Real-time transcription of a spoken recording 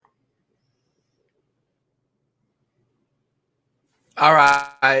All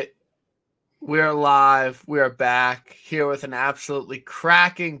right. We're live. We are back here with an absolutely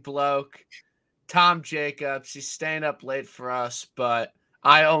cracking bloke, Tom Jacobs. He's staying up late for us, but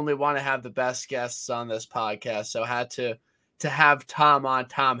I only want to have the best guests on this podcast, so I had to have Tom on.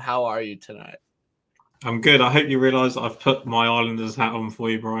 Tom, how are you tonight? I'm good. I hope you realise I've put my Islanders hat on for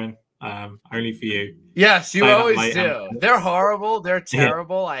you, Brian. Only for you. Yes, you Staying up always late do. and- They're horrible. They're Yeah.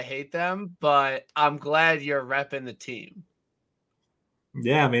 terrible. I hate them, but I'm glad you're repping the team.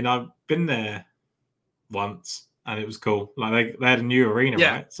 Yeah, I mean, I've been there once and it was cool. Like they had a new arena,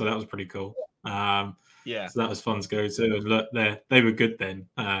 Yeah. right? So that was pretty cool. Yeah. So that was fun to go to. And look, they were good then.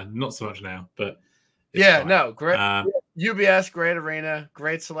 Not so much now, but it's Yeah, fine. no, great. UBS, great arena,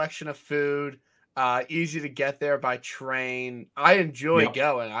 great selection of food, easy to get there by train. I enjoy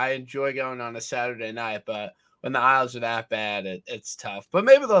going. I enjoy going on a Saturday night, but when the aisles are that bad, it's tough. But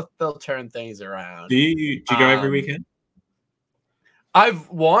maybe they'll turn things around. Do you go every weekend? I've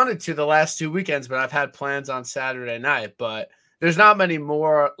wanted to the last 2 weekends, but I've had plans on Saturday night. But there's not many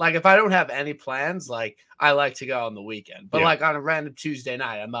more. Like if I don't have any plans, like I like to go on the weekend. But like on a random Tuesday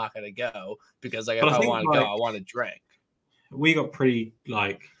night, I'm not going to go because like if I want to go, I want to drink. We got pretty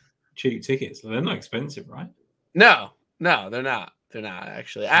like cheap tickets. They're not expensive, right? No, they're not. They're not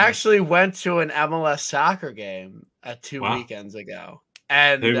actually. I actually went to an MLS soccer game 2 weekends ago,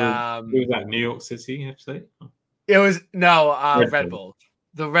 and who was that? New York City FC. It was Red Bulls.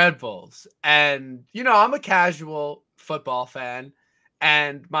 The Red Bulls, and I'm a casual football fan,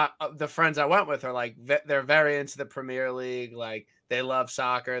 and the friends I went with are like they're very into the Premier League. Like they love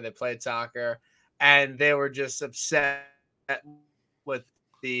soccer. They played soccer, and they were just upset with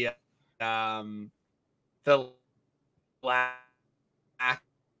the lack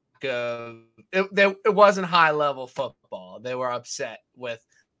of it wasn't high level football. They were upset with.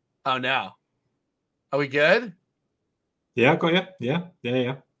 Oh no, are we good? Yeah, I got you.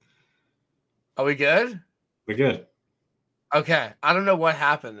 Yeah. Are we good? We're good. Okay, I don't know what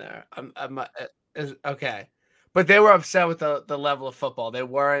happened there. Okay, but they were upset with the level of football. They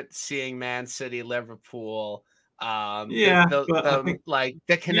weren't seeing Man City, Liverpool. The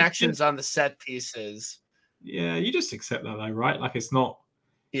connections on the set pieces. Yeah, you just accept that though, right? Like it's not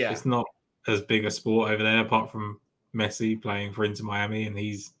as big a sport over there apart from Messi playing for Inter Miami and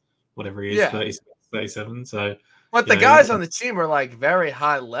he's whatever he is, 37. So but the guys on the team are like very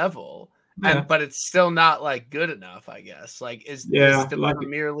high level, but it's still not like good enough, I guess. Like is the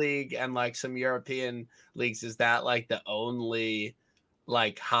Premier League and like some European leagues, is that like the only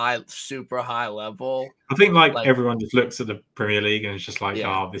like super high level? I think like everyone just looks at the Premier League and it's just like,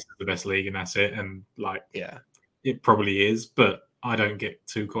 oh, this is the best league and that's it. And like, it probably is, but I don't get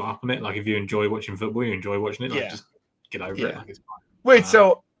too caught up on it. Like if you enjoy watching football, you enjoy watching it. Like just get over it. Like it's fine. Wait,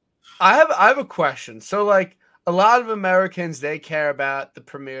 so I have a question. So like a lot of Americans, they care about the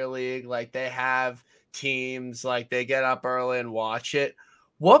Premier League. Like they have teams, like they get up early and watch it.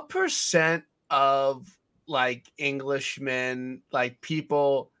 What percent of like Englishmen, like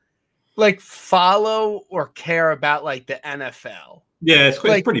people like follow or care about like the NFL? Yeah, it's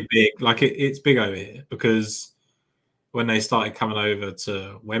pretty big. Like it's big over here because when they started coming over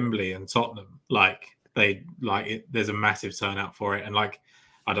to Wembley and Tottenham, like there's a massive turnout for it. And like,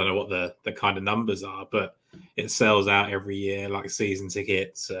 I don't know what the kind of numbers are, but it sells out every year, like season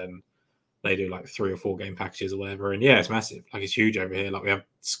tickets, and they do like 3 or 4 game packages or whatever. And yeah, it's massive. Like it's huge over here. Like we have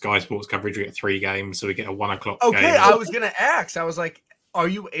Sky Sports coverage. We get 3 games, so we get a 1 o'clock game. Okay, I was gonna ask. I was like, are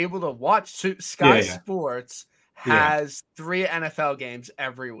you able to watch? So Sky Sports has 3 NFL games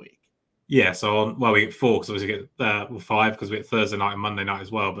every week. Yeah, so we get 4 because obviously we get 5 because we get Thursday night and Monday night as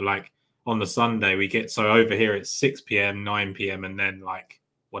well. But like on the Sunday we get, so over here it's 6 p.m., 9 p.m. and then like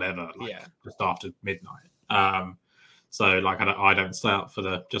whatever, just after midnight. So like I don't stay up for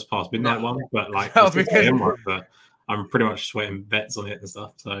the just past midnight one, but like but I'm pretty much sweating bets on it and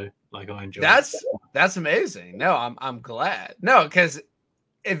stuff. So like I enjoy that's amazing. No, I'm glad. No, because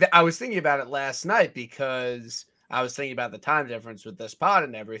I was thinking about it last night because I was thinking about the time difference with this pod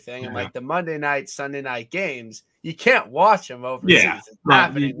and everything, and like the Monday night, Sunday night games, you can't watch them overseas. Yeah, it's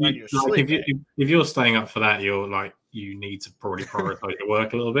happening when you're sleeping. If you're staying up for that, you're like you need to probably prioritize your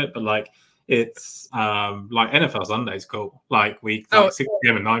work a little bit. But like it's like NFL Sunday's cool. Like 6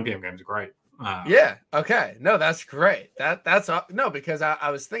 p.m. and 9 p.m. games are great. Yeah. Okay. No, that's great. That's because I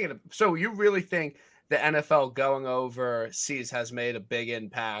was thinking. So you really think the NFL going overseas has made a big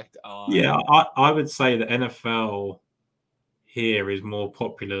impact on? Yeah, I would say the NFL here is more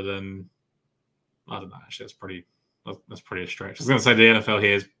popular than, I don't know. Actually, that's pretty a stretch. I was going to say the NFL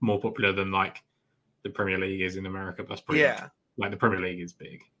here is more popular than like the Premier League is in America. But that's pretty like the Premier League is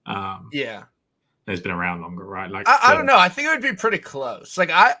big. and it's been around longer, right? Like I don't know. I think it would be pretty close. Like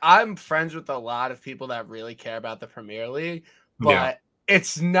I'm friends with a lot of people that really care about the Premier League, but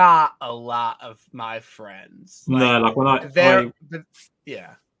it's not a lot of my friends. No, like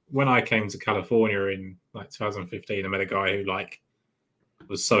yeah. When I came to California in like 2015, I met a guy who like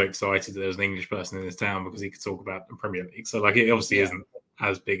was so excited that there was an English person in his town because he could talk about the Premier League. So like it obviously isn't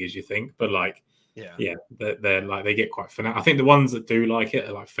as big as you think, but like they're like they get quite fanatical. I think the ones that do like it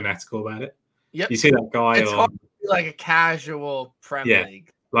are like fanatical about it. Yep. You see that guy it's hard to be like a casual Premier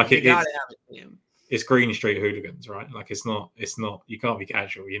League. Like you gotta have a team. It's Green Street hooligans, right? Like it's not you can't be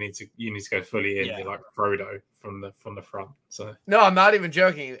casual. You need to go fully in. You're like Frodo from the front. So no, I'm not even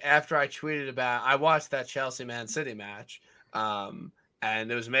joking. After I tweeted I watched that Chelsea Man City match, and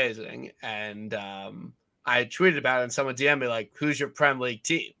it was amazing. And I tweeted about it, and someone DM'd me like, "Who's your Prem League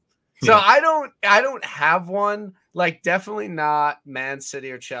team?" So I don't have one. Like definitely not Man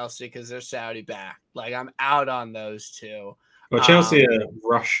City or Chelsea because they're Saudi backed. Like I'm out on those two. Well, Chelsea are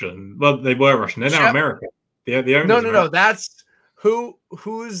Russian. Well, they were Russian. They're now American. The no. That's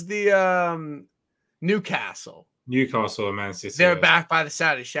who's the Newcastle. Newcastle and Man City. They're backed by the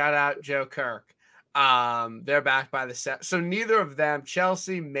Saudis. Shout out Joe Kirk. They're backed by the Saudis. So neither of them.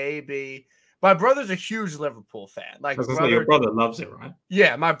 Chelsea maybe. My brother's a huge Liverpool fan. Like your brother loves it, right?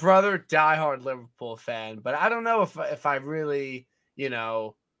 Yeah, my brother, diehard Liverpool fan. But I don't know if I really,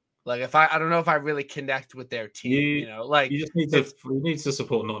 like I don't know if I really connect with their team. Like you just need to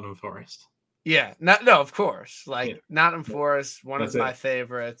support Nottingham Forest. Yeah, no, of course. Like Nottingham Forest, one of my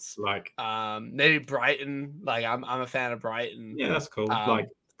favorites. Like maybe Brighton. Like I'm a fan of Brighton. Yeah, that's cool. Like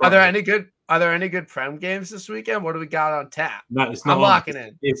Are there any good Prem games this weekend? What do we got on tap? No, it's not. I'm locking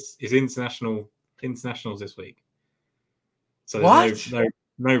in. It's internationals this week. So there's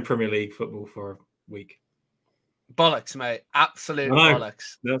no Premier League football for a week. Bollocks, mate. Absolute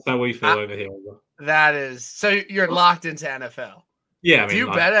bollocks. That's how we feel over here. That is. So you're locked into NFL. Yeah, I mean,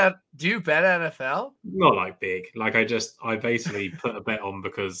 do you bet NFL? Not like big. Like I basically put a bet on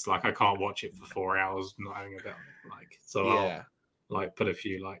because like I can't watch it for 4 hours not having a bet on it. Like so I'll like put a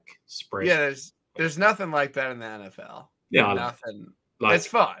few like spreads. Yeah, there's nothing like betting the NFL. Yeah, nothing. It's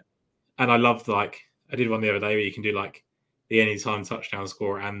fun. And I loved I did one the other day where you can do like the anytime touchdown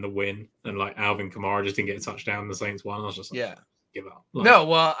score and the win, and like Alvin Kamara just didn't get a touchdown. The Saints won. I was just like, give up. Like, no,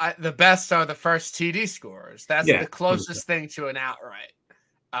 well, the best are the first TD scorers. That's the closest thing to an outright,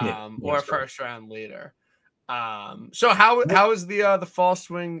 or a first round leader. So how has the fall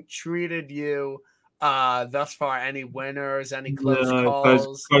swing treated you thus far? Any winners? Any close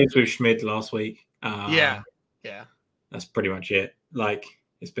calls? Close with Schmid last week. Yeah. That's pretty much it. Like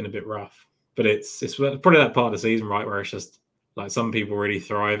it's been a bit rough, but it's probably that part of the season, right, where it's just like some people really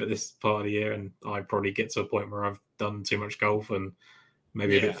thrive at this part of the year, and I probably get to a point where I've done too much golf and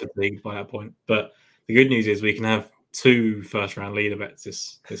maybe a bit fatigued by that point. But the good news is we can have 2 first-round leader bets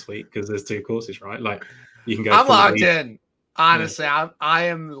this week because there's 2 courses, right? Like you can go. I'm locked in. Honestly, I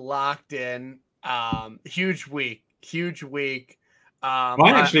am locked in. Huge week. I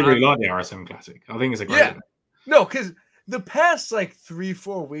actually really like the RSM Classic. I think it's a great event. No, because the past like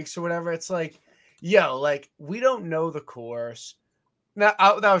 3-4 weeks or whatever, it's like, like we don't know the course. Now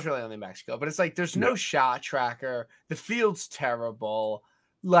that was really only Mexico, but it's like there's no shot tracker. The field's terrible.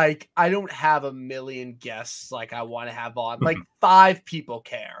 Like I don't have a million guests like I want to have on. Like 5 people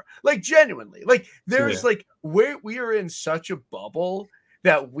care. Like genuinely. Like there's like we are in such a bubble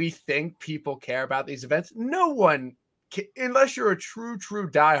that we think people care about these events. No one unless you're a true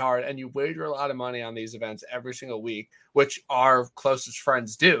diehard and you wager a lot of money on these events every single week, which our closest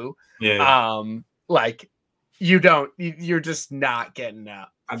friends do. Like you're just not getting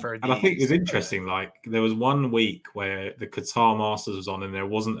up. And I think it's interesting. Like there was one week where the Qatar Masters was on and there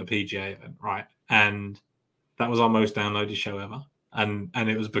wasn't a PGA event, right? And that was our most downloaded show ever. And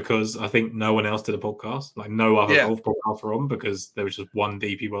it was because I think no one else did a podcast, like no other golf podcasts were on because there was just one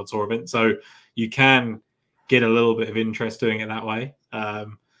DP World Tour event. So you can get a little bit of interest doing it that way.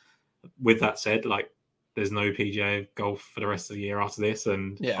 With that said, like there's no PGA golf for the rest of the year after this,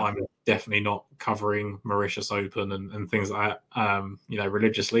 and I'm definitely not covering Mauritius Open and things like that,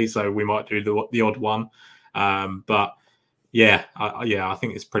 religiously. So we might do the odd one, but I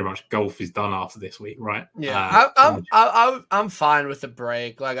think it's pretty much golf is done after this week, right? I'm fine with the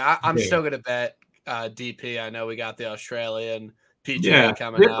break. Like I'm still gonna bet DP. I know we got the Australian PGA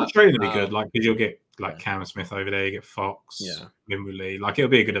coming up. Australia will be good, like because you'll get like Cam Smith over there, you get Fox, Minwoo Lee. Like it'll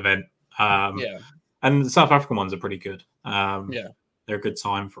be a good event. And the South African ones are pretty good. They're a good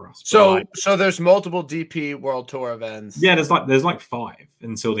time for us. So there's multiple DP World Tour events. Yeah, there's like 5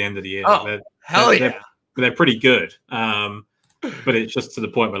 until the end of the year. Oh, hell yeah! They're pretty good. But it's just to the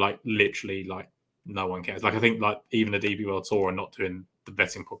point where like literally like no one cares. Like I think like even the DP World Tour are not doing the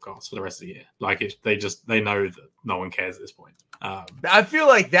betting podcast for the rest of the year. Like they know that no one cares at this point. I feel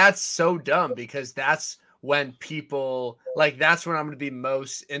like that's so dumb because that's when people like that's when I'm going to be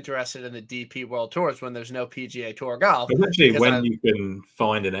most interested in the DP World Tours when there's no PGA Tour golf. It's actually when you can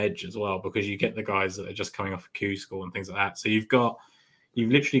find an edge as well because you get the guys that are just coming off a Q school and things like that. So you've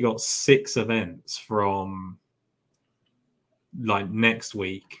literally got 6 events from like next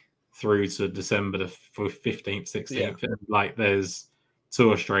week through to December the 15th, 16th. Yeah. And like there's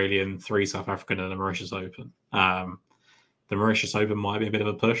 2 Australian, 3 South African, and a Mauritius Open. The Mauritius Open might be a bit of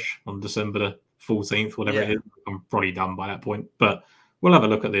a push on December the 14th, whatever it is. I'm probably done by that point, but we'll have a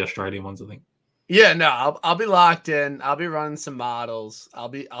look at the Australian ones, I think. Yeah, no, I'll be locked in. I'll be running some models. I'll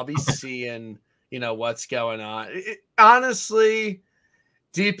be seeing, what's going on. Honestly,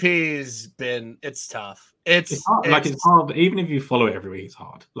 DP's it's tough. It's hard. It's hard. Even if you follow it every week, it's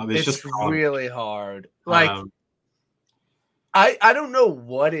hard. Like it's just hard. Really hard. Like I don't know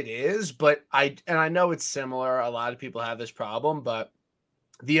what it is, but I know it's similar. A lot of people have this problem, but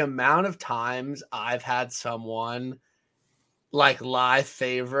the amount of times I've had someone like live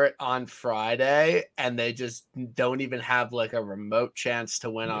favorite on Friday and they just don't even have like a remote chance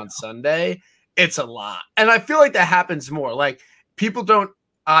to win on Sunday, it's a lot. And I feel like that happens more. Like people don't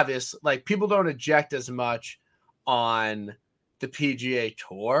eject as much on the PGA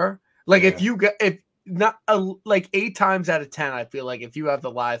Tour. Like if not like 8 times out of 10, I feel like if you have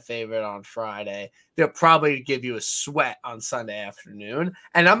the live favorite on Friday, they'll probably give you a sweat on Sunday afternoon.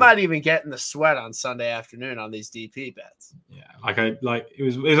 And I'm not even getting the sweat on Sunday afternoon on these DP bets. Yeah, it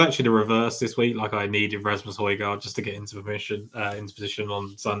was actually the reverse this week. Like I needed Rasmus Højgaard just to get into position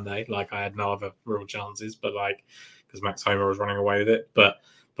on Sunday. Like I had no other real chances, but like because Max Homer was running away with it. But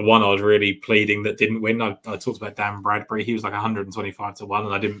the one I was really pleading that didn't win, I talked about Dan Bradbury. He was like 125 to 1,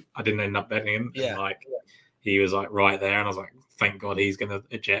 and I didn't end up betting him. Yeah. And he was like right there, and I was like, thank God he's going to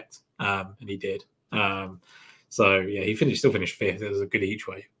eject, and he did. So yeah, he still finished 5th. It was a good each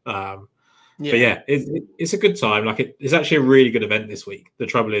way. But yeah, it's a good time. Like it's actually a really good event this week. The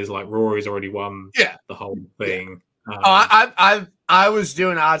trouble is like Rory's already won the whole thing. Yeah. I was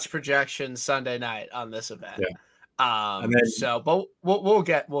doing odds projections Sunday night on this event. Yeah. But we'll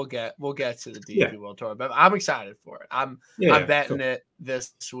get to the DP World Tour, but I'm excited for it. I'm betting it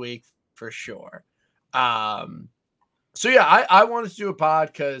this week for sure. I wanted to do a pod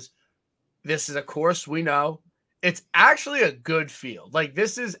because this is a course we know. It's actually a good field. Like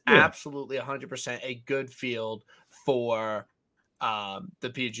this is absolutely 100% a good field for the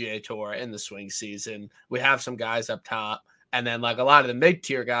PGA Tour in the swing season. We have some guys up top. And then, like, a lot of the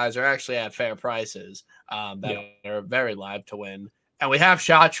mid-tier guys are actually at fair prices that are very live to win. And we have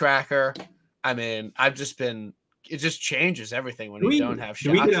Shot Tracker. I mean, it just changes everything when we don't have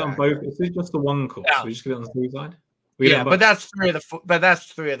Shot Tracker. Do we get it on both? Is it just the one course? Yeah. We just get it on the 3 side? But that's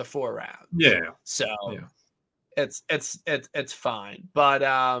 3 of the 4 rounds. Yeah. So it's fine. But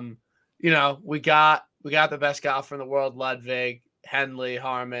we got the best golfer in the world, Ludwig, Henley,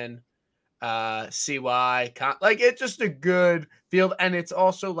 Harmon. CY, like it's just a good field, and it's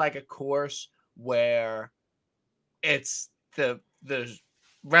also like a course where it's the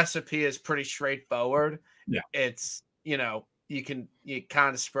recipe is pretty straightforward. Yeah, it's you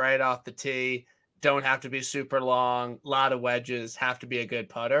kind of spray it off the tee, don't have to be super long, a lot of wedges, have to be a good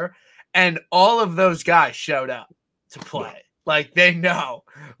putter, and all of those guys showed up to play. Yeah. Like they know,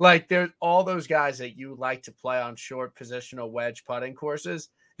 like there's all those guys that you like to play on short positional wedge putting courses.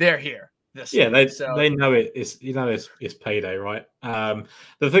 They're here. They know it. It's payday, right?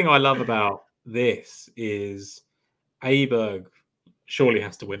 The thing I love about this is Aberg surely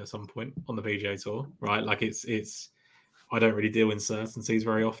has to win at some point on the PGA Tour, right? Like it's. I don't really deal in certainties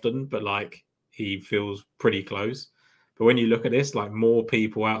very often, but like he feels pretty close. But when you look at this, like more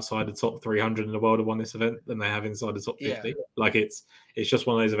people outside the top 300 in the world have won this event than they have inside the top 50. Yeah. Like it's just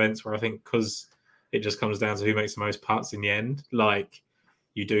one of those events where I think because it just comes down to who makes the most putts in the end, like.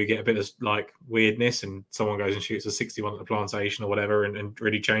 You do get a bit of like weirdness and someone goes and shoots a 61 at the plantation or whatever and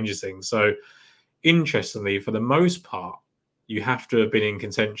really changes things. So interestingly, for the most part, you have to have been in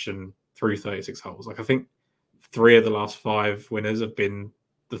contention through 36 holes. Like I think 3 of the last 5 winners have been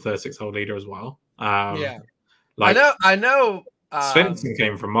the 36-hole leader as well. Like I know. Svensson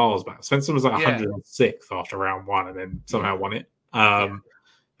came from miles back. Svensson was like 106th after round 1 and then somehow won it.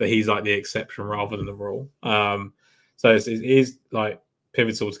 But he's like the exception rather than the rule. So it is like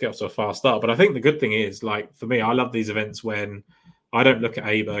pivotal to get off to a fast start. But I think the good thing is, like, for me, I love these events when I don't look at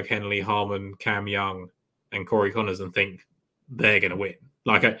Aberg, Henley, Harmon, Cam Young, and Corey Connors and think they're going to win.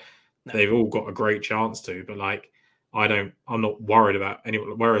 Like, they've all got a great chance to, but, like, I'm not worried about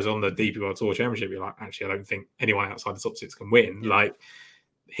anyone. Whereas on the DP World Tour Championship, you're like, actually, I don't think anyone outside the top 6 can win. Yeah. Like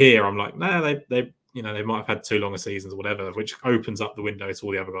here, I'm like, no, they they might have had too long a seasons or whatever, which opens up the window to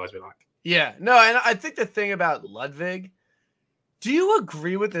all the other guys. Be like, yeah, no, and I think the thing about Ludwig, do you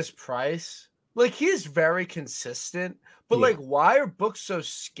agree with this price? Like, he's very consistent, but yeah. like, why are books so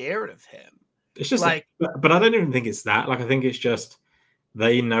scared of him? It's just like, but I don't even think it's that. Like, I think it's just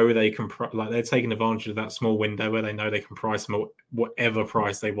they know they can like they're taking advantage of that small window where they know they can price them at whatever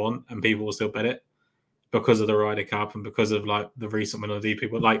price they want, and people will still bet it because of the Ryder Cup and because of like the recent win on the DP.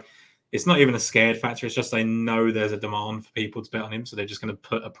 But like, it's not even a scared factor. It's just they know there's a demand for people to bet on him, so they're just going to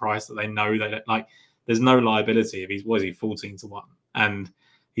put a price that they know they don't like. There's no liability if he's 14-1, and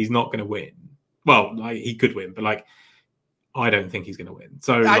he's not going to win. Well, like he could win, but like I don't think he's going to win.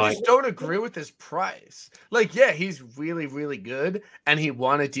 So I like, just don't agree with this price. Like, yeah, he's really, really good, and he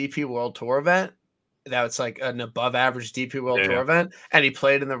won a DP World Tour event. That's like an above average DP World Tour event, and he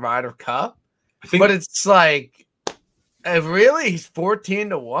played in the Ryder Cup. I think, but it's like, really, he's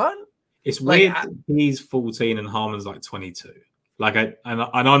 14-1. It's weird. He's 14 and Harman's like 22. Like, and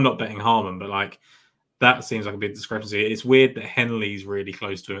I'm not betting Harman, but like that seems like a big discrepancy. It's weird that Henley's really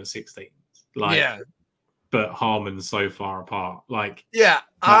close to him at 16. Like, yeah, but Harman's so far apart. Like, yeah,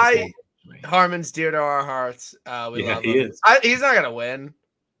 Harman's dear to our hearts. We love him. He's not gonna win.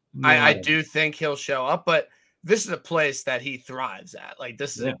 No. I do think he'll show up, but this is a place that he thrives at. Like,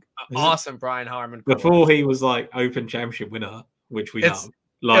 this is an awesome Brian Harman course. Before he was like Open Championship winner, which we love.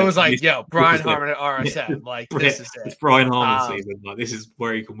 Like, it was like, yo, Brian Harman at RSM. Like, this is it. It's Brian Harman season. Like, this is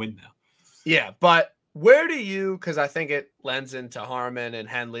where he can win now. Yeah, but where do you, because I think it lends into Harman and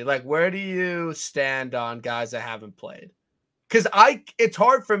Henley, like, where do you stand on guys that haven't played? Because it's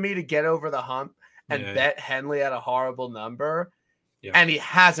hard for me to get over the hump and bet Henley at a horrible number. Yeah. And he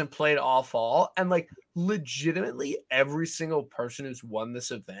hasn't played all fall. And like, legitimately, every single person who's won this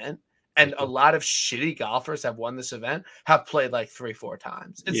event, and a lot of shitty golfers have won this event, have played like 3-4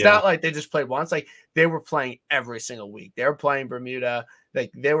 times. It's not like they just played once. Like, they were playing every single week. They were playing Bermuda.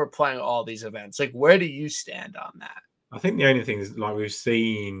 Like, they were playing all these events. Like, where do you stand on that? I think the only thing is, like, we've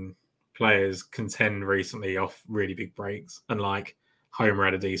seen players contend recently off really big breaks, and like Homer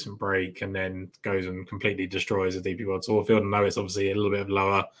had a decent break and then goes and completely destroys the DP World Tour field. I know it's obviously a little bit of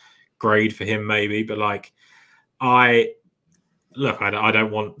lower grade for him maybe, but like I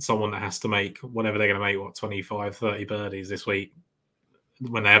don't want someone that has to make whatever they're going to make, 25, 30 birdies this week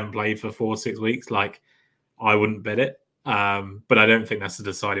when they haven't played for 4-6 weeks. Like, I wouldn't bet it. But I don't think that's the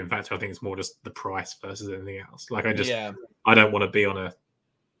deciding factor. I think it's more just the price versus anything else. Like, I don't want to be on a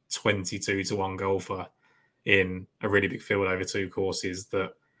 22-1 golfer in a really big field over 2 courses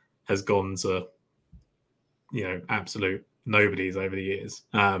that has gone to, absolute nobodies over the years.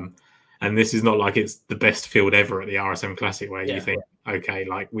 And this is not like it's the best field ever at the RSM Classic where you think, okay,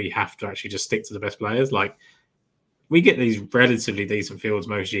 like, we have to actually just stick to the best players. Like, we get these relatively decent fields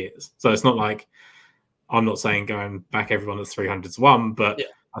most years. So it's not like, I'm not saying going back everyone at 300-1, but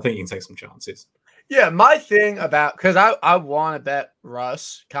I think you can take some chances. Yeah, my thing about, because I want to bet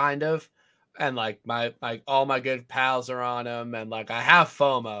Russ, kind of, and like all my good pals are on him, and like I have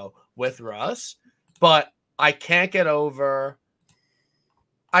FOMO with Russ, but I can't get over.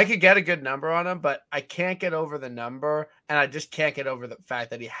 I could get a good number on him, but I can't get over the number, and I just can't get over the fact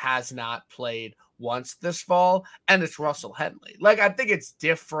that he has not played once this fall, and it's Russell Henley. Like, I think it's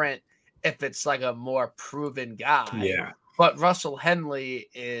different if it's like a more proven guy. Yeah. But Russell Henley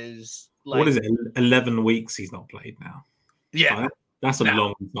is like, what is it? 11 weeks he's not played now. Yeah. Like, that's a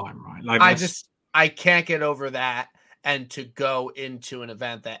long time, right? Like, I can't get over that. And to go into an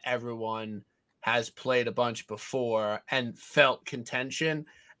event that everyone has played a bunch before and felt contention,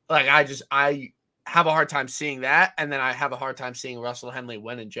 like, I have a hard time seeing that. And then I have a hard time seeing Russell Henley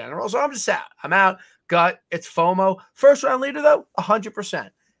win in general. So I'm just out. I'm out. Gut. It's FOMO. First round leader, though, 100%.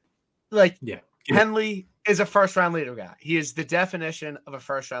 Like, Henley is a first round leader guy. He is the definition of a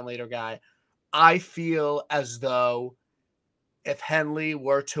first round leader guy. I feel as though if Henley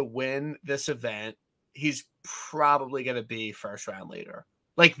were to win this event, he's probably going to be first round leader.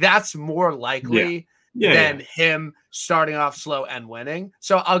 Like, that's more likely than him starting off slow and winning.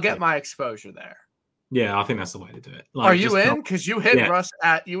 So I'll get my exposure there. Yeah, I think that's the way to do it. Like, are you in? Because you hit Russ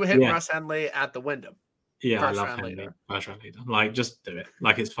Russ Henley at the Wyndham. Yeah, I love Henley. First round leader. Like, just do it.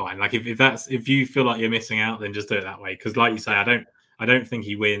 Like, it's fine. Like, if you feel like you're missing out, then just do it that way. Because, like you say, I don't think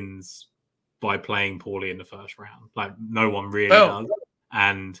he wins by playing poorly in the first round. Like, no one really does.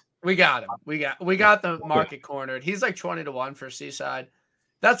 And we got him. We got the market cornered. He's like 20-1 for Seaside.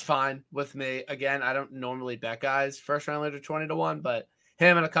 That's fine with me. Again, I don't normally bet guys first round leader 20-1, but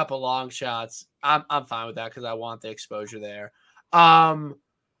him and a couple long shots. I'm fine with that because I want the exposure there. I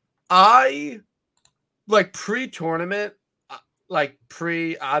like pre-tournament, like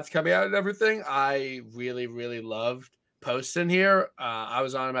pre-odds coming out and everything. I really, really loved Poston here. I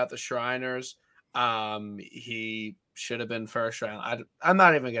was on him at the Shriners. He should have been first round. I'm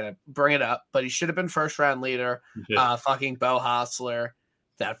not even gonna bring it up, but he should have been first round leader. Fucking Bo Hostler,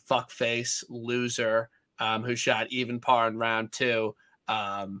 that fuckface loser, who shot even par in round 2,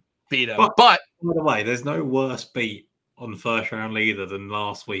 beat him. But by the way, there's no worse beat on first round leader than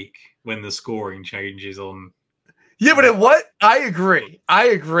last week when the scoring changes on. Yeah, but I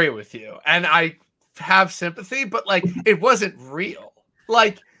agree with you, and I have sympathy, but like it wasn't real.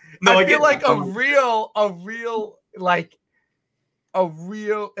 Like no, I feel like a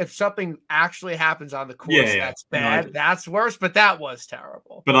real if something actually happens on the course that's bad, that's worse, but that was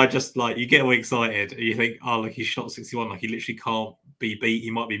terrible. But I just like you get all excited and you think, oh, like he shot 61, like he literally can't be beat.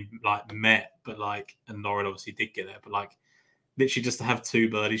 He might be like met, but like, and Norin obviously did get there, but like literally just to have 2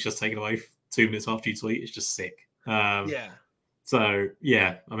 birdies just taken away 2 minutes after you tweet, it's just sick. So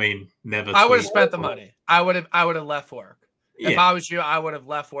yeah, I mean, never. I would have spent the money. I would have left work. If I was you, I would have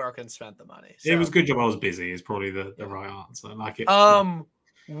left work and spent the money. So. It was a good job I was busy. Is probably the right answer. I like it.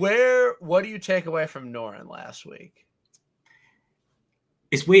 What do you take away from Norin last week?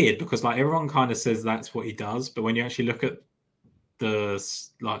 It's weird because like everyone kind of says that's what he does, but when you actually look at the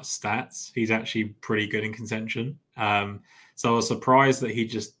like stats, he's actually pretty good in contention. So I was surprised that he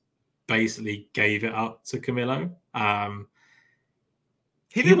just basically gave it up to Camilo.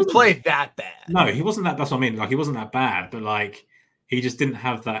 He didn't play that bad. No, he wasn't that. That's what I mean. Like he wasn't that bad, but like he just didn't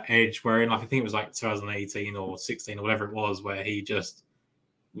have that edge. Wherein, like I think it was like 2018 or 16 or whatever it was, where he just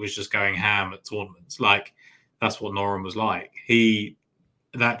was just going ham at tournaments. Like that's what Norin was like.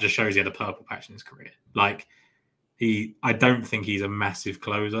 That just shows he had a purple patch in his career. Like I don't think he's a massive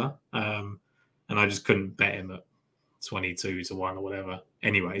closer, and I just couldn't bet him at 22-1 or whatever.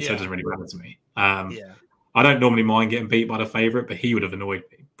 Anyway, so it doesn't really matter to me. I don't normally mind getting beat by the favorite, but he would have annoyed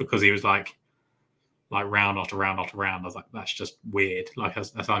me because he was like round after round after round. I was like, that's just weird. Like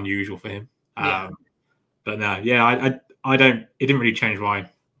that's unusual for him. But no, I don't. It didn't really change my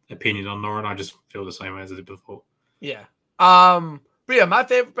opinion on Norin. I just feel the same way as I did before. Yeah. But yeah, my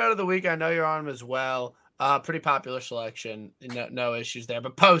favorite bet of the week. I know you're on him as well. Pretty popular selection. No issues there.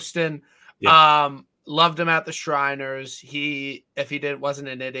 But Poston, loved him at the Shriners. If he wasn't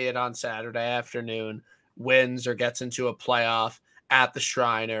an idiot on Saturday afternoon, wins or gets into a playoff at the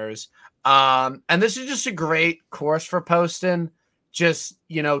Shriners. And this is just a great course for Poston. Just,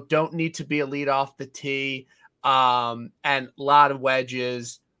 don't need to be a lead off the tee. And a lot of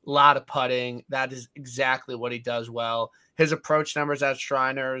wedges, a lot of putting. That is exactly what he does well. His approach numbers at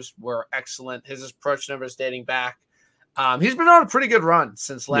Shriners were excellent. His approach numbers dating back. He's been on a pretty good run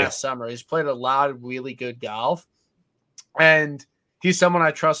since last summer. He's played a lot of really good golf. And he's someone I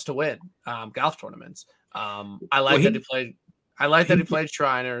trust to win golf tournaments. I like that he played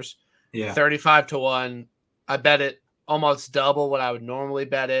Shriners. 35-1. I bet it almost double what I would normally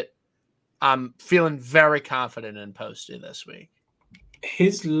bet it. I'm feeling very confident in Posty this week.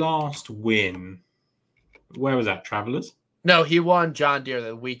 His last win, where was that? Travelers? No, he won John Deere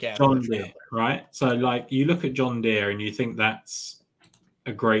the week after. John Deere, right? So like you look at John Deere and you think that's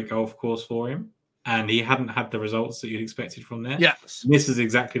a great golf course for him, and he hadn't had the results that you'd expected from there. Yes. This is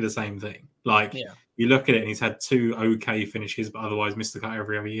exactly the same thing. Like you look at it and he's had 2 okay finishes, but otherwise missed the cut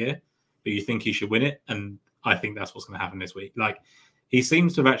every other year. But you think he should win it, and I think that's what's going to happen this week. Like he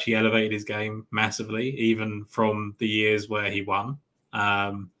seems to have actually elevated his game massively, even from the years where he won.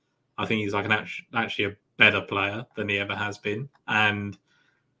 I think he's like actually a better player than he ever has been, and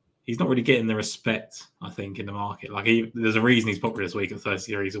he's not really getting the respect I think in the market. Like there's a reason he's popular this week at 30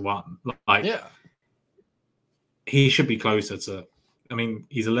 series of 1. He should be closer to. I mean,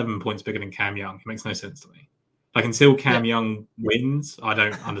 he's 11 points bigger than Cam Young. It makes no sense to me. Like until Cam Young wins, I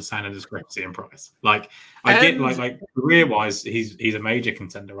don't understand the discrepancy in price. Like I get like career wise, he's a major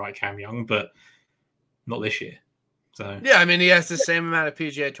contender, right, Cam Young, but not this year. So yeah, I mean he has the same amount of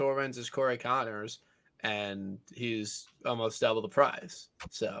PGA Tour wins as Corey Connors, and he's almost double the price.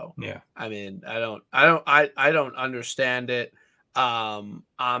 So yeah, I mean I don't understand it.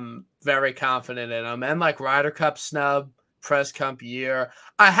 I'm very confident in him, and like Ryder Cup snub, Press Cup year.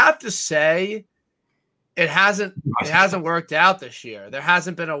 I have to say, it hasn't worked out this year. There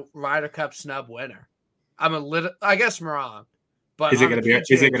hasn't been a Ryder Cup snub winner. I guess I'm wrong, but is it going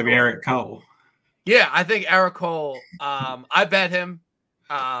to be Eric Cole? Yeah, I think Eric Cole. I bet him.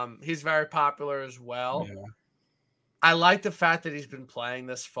 He's very popular as well. Yeah. I like the fact that he's been playing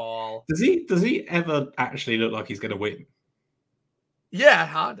this fall. Does he ever actually look like he's going to win? Yeah,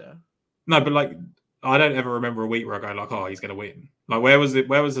 Honda. No, but like I don't ever remember a week where I go like, oh, he's going to win. Like where was it?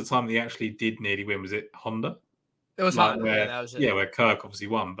 Where was the time that he actually did nearly win? Was it Honda? It was Like Honda. Yeah, where that was it. yeah, where Kirk obviously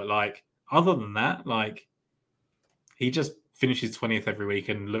won. But like other than that, like he just finishes 20th every week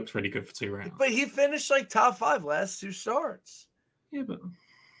and looks really good for 2 rounds. But he finished like top 5 last 2 starts. Yeah, but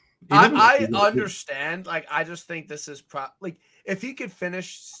I understand. Like, I just think this is like if he could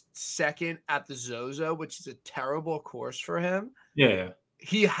finish second at the Zozo, which is a terrible course for him. Yeah.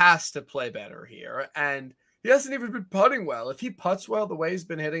 He has to play better here, and he hasn't even been putting well. If he putts well the way he's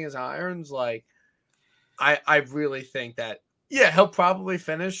been hitting his irons, like I really think that he'll probably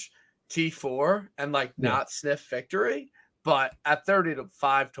finish T4 and like not sniff victory. But at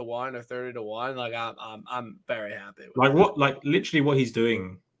 30-5 to 1 or 30 to 1, like I'm very happy with like that. what like literally what he's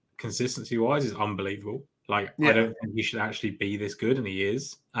doing consistency wise is unbelievable. Like I don't think he should actually be this good, and he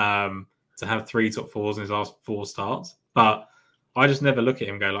is. To have 3 top 4s in his last 4 starts, but I just never look at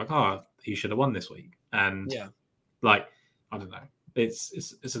him and go like, oh, he should have won this week. And like I don't know,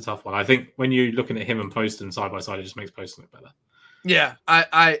 it's a tough one. I think when you're looking at him and Poston side by side, it just makes Poston look better. Yeah,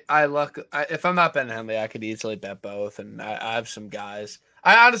 I look. If I'm not Ben Henley, I could easily bet both, and I have some guys.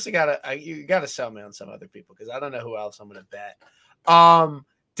 I honestly you gotta sell me on some other people because I don't know who else I'm gonna bet.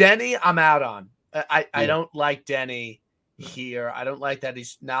 Denny, I'm out on. I don't like Denny here. I don't like that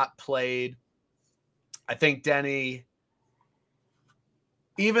he's not played. I think Denny,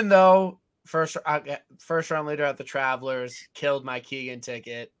 even though first round leader at the Travelers, killed my Keegan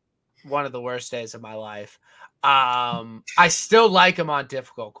ticket, one of the worst days of my life. I still like him on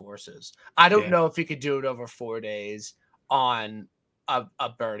difficult courses. I don't know if he could do it over 4 days on a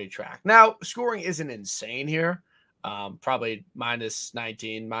birdie track. Now, scoring isn't insane here. Probably minus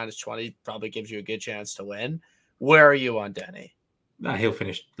 19, minus 20 probably gives you a good chance to win. Where are you on Denny? He'll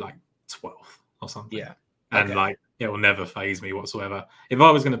finish like 12th or something. Yeah. And like it will never faze me whatsoever. If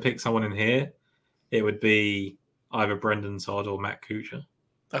I was going to pick someone in here, it would be either Brendan Todd or Matt Kuchar.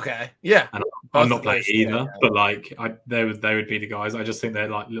 Okay. Yeah. And I'm not playing either, but like they would be the guys. I just think they're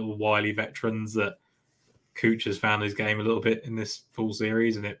like little wily veterans that Kuchar's found his game a little bit in this full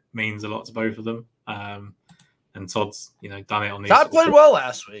series, and it means a lot to both of them. And Todd's done it on these. Todd played well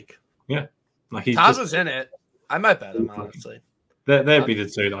last week. Yeah, like Todd was in it. I might bet him honestly. They'd be the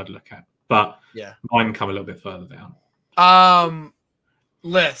two that I'd look at, but mine come a little bit further down.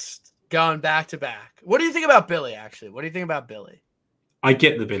 List going back to back. What do you think about Billy? Actually, what do you think about Billy? I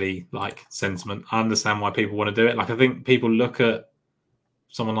get the Billy sentiment. I understand why people want to do it. Like I think people look at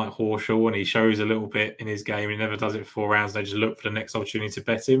someone like Horschel and he shows a little bit in his game. He never does it for 4 rounds. They just look for the next opportunity to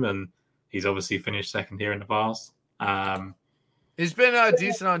bet him, and he's obviously finished second here in the past. He's been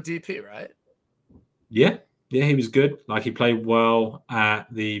decent on DP, right? Yeah, he was good. Like he played well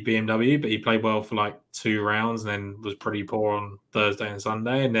at the BMW, but he played well for like 2 rounds and then was pretty poor on Thursday and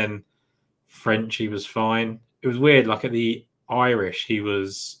Sunday. And then French, he was fine. It was weird. Like at the Irish, he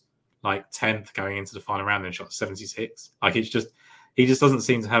was like 10th going into the final round and shot 76. Like he just doesn't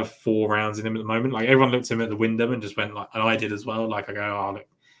seem to have 4 rounds in him at the moment. Like everyone looked at him at the Wyndham and just went like, and I did as well. Like I go, oh look,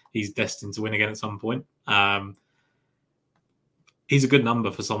 he's destined to win again at some point. He's a good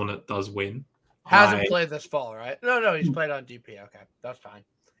number for someone that does win. Hasn't played this fall, right? No, he's played on DP. Okay, that's fine.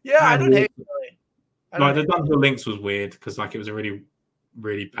 Yeah, I don't hate Billy. Like the Dunhill Links was weird because like it was a really,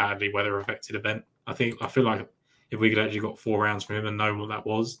 really badly weather affected event. I feel like if we could actually got 4 rounds from him and known what that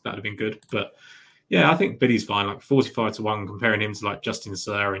was, that'd have been good. But yeah, I think Billy's fine. Like 45 to 1, comparing him to like Justin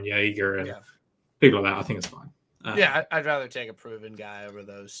Suhr and Jaeger and people like that. I think it's fine. I'd rather take a proven guy over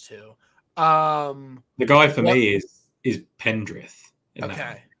those two. The guy for me is Pendrith.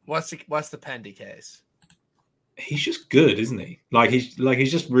 Okay, what's the Pendy case? He's just good, isn't he?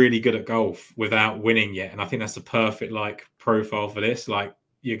 He's just really good at golf without winning yet, and I think that's the perfect profile for this. Like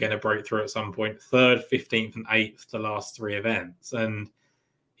you're going to break through at some point. 3rd, 15th, and 8th the last 3 events, and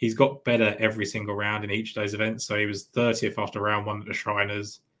he's got better every single round in each of those events. So he was 30th after round 1 at the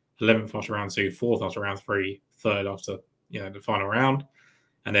Shriners, 11th after round 2, 4th after round 3, 3rd after the final round,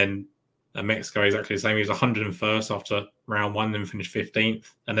 and then at Mexico exactly the same. He was 101st after round 1, then finished 15th,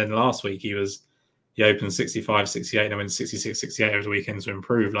 and then last week he opened 65, 68, and then went 66, 68 over the weekend to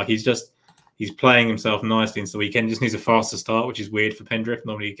improve. Like he's playing himself nicely into the weekend. Just needs a faster start, which is weird for Pendrith.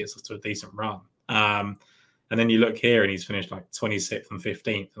 Normally he gets off to a decent run. And then you look here and he's finished like 26th and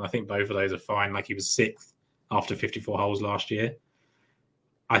 15th. And I think both of those are fine. Like he was 6th after 54 holes last year.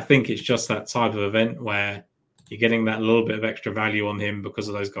 I think it's just that type of event where you're getting that little bit of extra value on him because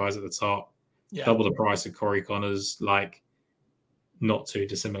of those guys at the top. Yeah. Double the price of Corey Connors, not too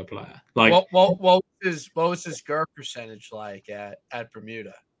dissimilar player. What was his GUR percentage like at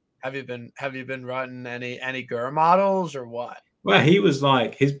Bermuda? Have you been running any GUR models or what? Well, he was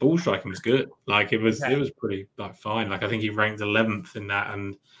like his ball striking was good. Like it was Okay. pretty like fine. Like I think he ranked 11th in that,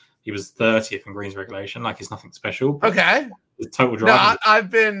 and he was 30th in greens regulation. Like it's nothing special, but Okay. the total No,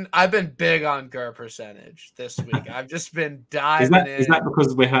 driving. I've been big on Gur percentage this week. I've just been is diving that in.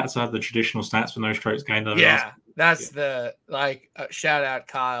 because we had to have the traditional stats for no strokes gained over last? Yeah, that's the shout out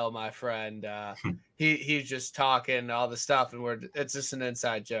Kyle, my friend. He's just talking all the stuff, and it's just an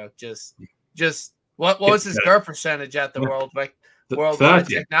inside joke. Just what was his Gur percentage at the worldwide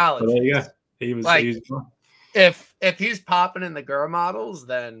 30. technology? So there you go. He was if he's popping in the Gur models,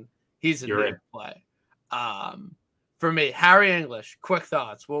 then he's a big play. For me, Harry English. Quick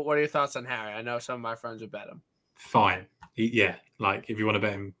thoughts. What are your thoughts on Harry? I know some of my friends would bet him. Fine. Like if you want to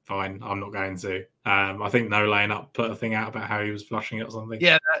bet him, fine. I'm not going to. I think No Laying Up put a thing out about how he was flushing it or something.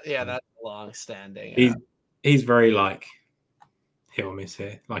 Yeah, that's long standing. He's very like hit or miss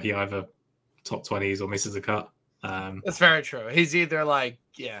here. Like he either top 20s or misses a cut. That's very true. He's either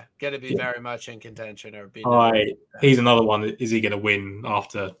going to be very much in contention or be. He's another one. Is he going to win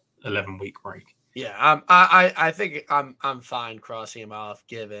after 11-week break? Yeah, I think I'm fine crossing him off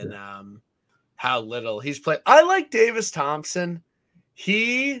given how little he's played. I like Davis Thompson.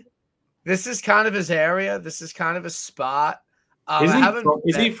 This is kind of his area. This is kind of his spot.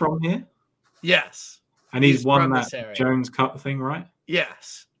 Is he from here? Yes. And he's won that Jones Cup thing, right?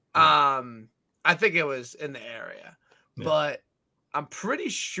 Yes. Yeah. I think it was in the area, but I'm pretty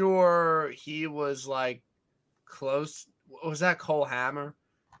sure he was like close. Was that Cole Hammer?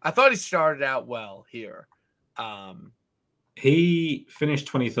 I thought he started out well here. He finished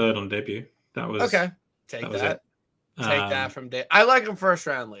 23rd on debut. That was okay. Take that from Dave. I like him first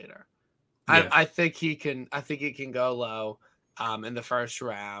round leader. Yeah. I think he can. I think he can go low in the first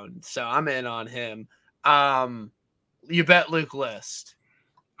round. So I'm in on him. You bet Luke List.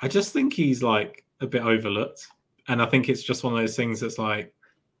 I just think he's like a bit overlooked, and I think it's just one of those things that's like,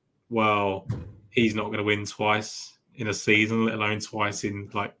 well, he's not going to win twice in a season, let alone twice in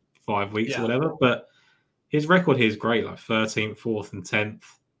like 5 weeks or whatever. But his record here is great, like 13th, 4th, and 10th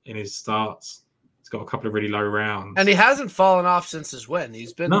in his starts. He's got a couple of really low rounds, and he hasn't fallen off since his win.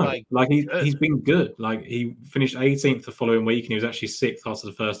 He's been he's been good. Like he finished 18th the following week, and he was actually 6th after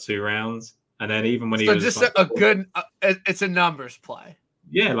the first 2 rounds. And then even when he was just like, a good, it's a numbers play.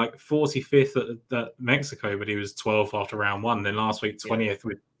 Yeah, like 45th at Mexico, but he was 12th after round 1. Then last week, 20th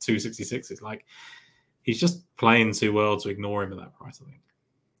with 266. It's like he's just playing too well to ignore him at that price, I think.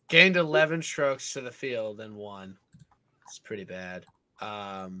 Gained 11 strokes to the field and won. It's pretty bad.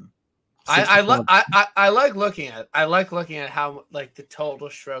 I like looking at how like the total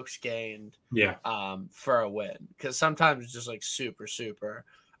strokes gained. For a win, because sometimes it's just like super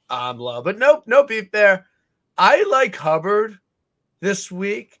low. But no beef there. I like Hubbard this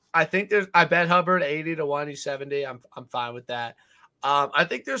week. I bet Hubbard 80 to 1. He's 70. I'm fine with that. I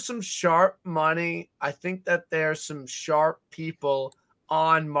think there's some sharp money. I think that there's some sharp people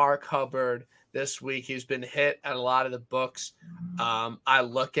on Mark Hubbard this week. He's been hit at a lot of the books. I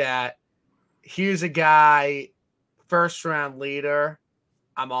look at, here's a guy, first round leader.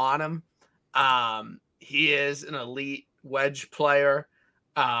 I'm on him. He is an elite wedge player.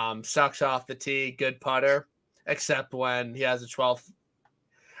 Sucks off the tee, good putter, except when he has a 12th.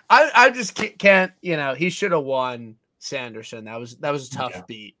 I just can't, he should have won Sanderson. That was a tough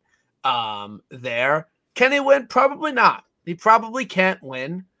beat there. Can he win? Probably not. He probably can't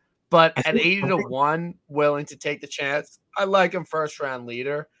win, but at 80 to 1, willing to take the chance. I like him first round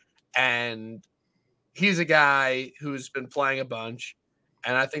leader, and he's a guy who's been playing a bunch,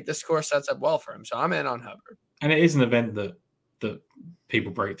 and I think this course sets up well for him. So I'm in on Hubbard. And it is an event that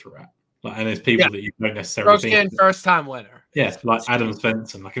people break through at. Like, and there's people that you don't necessarily think. First time winner. Yeah, like Adam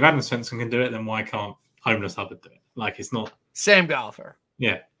Svensson. Like if Adam Svensson can do it, then why can't Homeless Hubbard do it? Like it's not same golfer.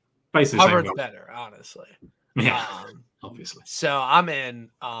 Yeah, basically Hubbard's better, honestly. Yeah, obviously. So I'm in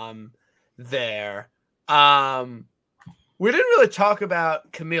there. We didn't really talk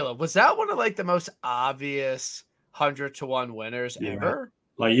about Camila. Was that one of like the most obvious 100 to 1 winners ever?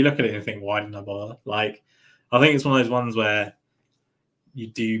 Like you look at it and think, why didn't I bother? Like I think it's one of those ones where you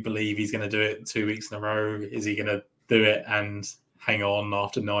do believe he's going to do it 2 weeks in a row. Is he going to do it and hang on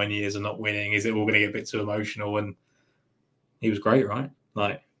after 9 years of not winning? Is it all going to get a bit too emotional? And he was great, right?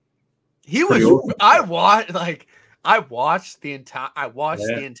 Like he was. Awesome. I watched the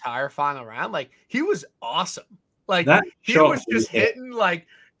entire final round. Like he was awesome. Like he was just hitting like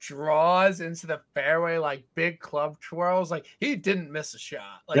draws into the fairway, like big club twirls. Like he didn't miss a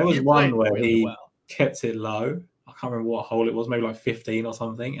shot. Like there was one where he kept it low. I can't remember what hole it was, maybe like 15 or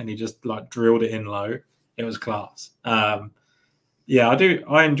something, and he just like drilled it in low. It was class. I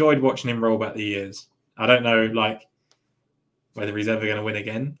enjoyed watching him roll back the years. I don't know, like whether he's ever going to win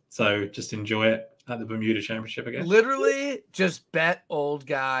again. So just enjoy it at the Bermuda Championship again. Literally just bet old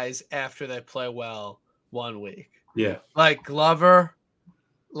guys after they play well 1 week. Yeah. Like Glover,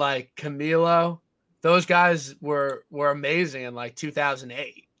 like Camilo, those guys were amazing in like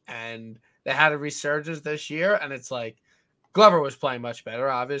 2008. And they had a resurgence this year. And it's like Glover was playing much better,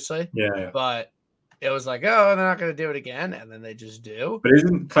 obviously. Yeah. But it was like, oh, they're not going to do it again. And then they just do. But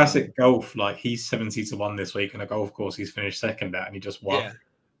isn't classic golf like he's 70-1 this week on a golf course he's finished second at and he just won? Yeah.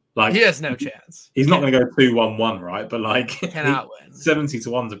 Like he has no chance. He's not going to go 2-1-1, right? But like cannot win.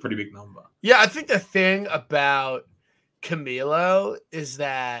 70-1 is a pretty big number. Yeah, I think the thing about Camilo is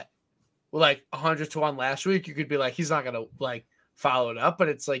that like 100-1 last week, you could be like, he's not going to like follow it up. But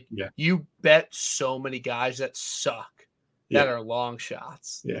it's like you bet so many guys that suck that are long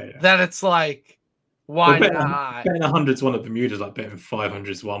shots. Yeah. That it's like, why not? Betting 100-1 at Bermuda is like betting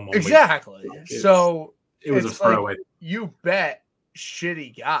 500-1 exactly. Like so it was a throwaway. Like you bet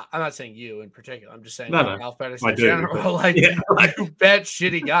shitty guy. I'm not saying you in particular. I'm just saying golf bettors in general. Like you bet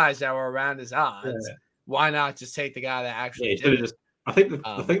shitty guys that were around his odds. Yeah. Why not just take the guy that actually did it? I think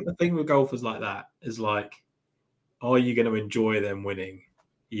the thing with golfers like that is like, are you going to enjoy them winning?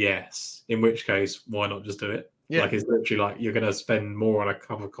 Yes. In which case, why not just do it? Yeah. Like it's literally like you're going to spend more on a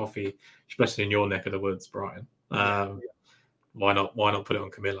cup of coffee, especially in your neck of the woods, Brian. Why not put it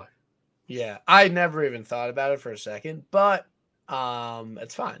on Camilo? Yeah, I never even thought about it for a second, but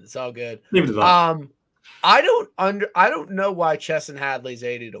it's fine. It's all good. Leave it at I don't know why Chesson Hadley's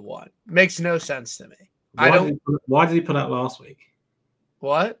 80-1. Makes no sense to me. Why did he put out last week?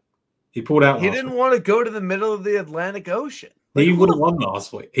 What? He pulled out. He didn't want to go to the middle of the Atlantic Ocean. Like, he would have won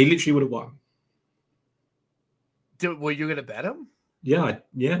last week. He literally would have won. Were you going to bet him? Yeah,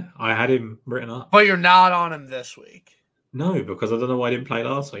 I had him written up. But you're not on him this week. No, because I don't know why he didn't play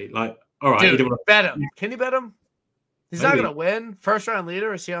last week. Like, all right, dude, bet him. Can you bet him? He's not going to win. First round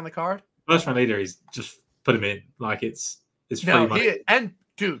leader. Is he on the card? First round leader. He's just put him in. Like it's free money. And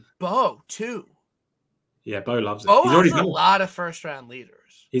dude, Bo too. Yeah, Bo loves it. Bo has a lot of first round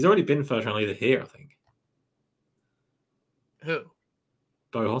leaders. He's already been first round leader here, I think. Who?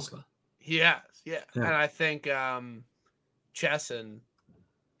 Bo Hostler. He has, yeah. And I think Chesson,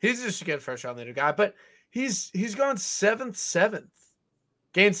 he's just a good first round leader guy, but he's gone 7th,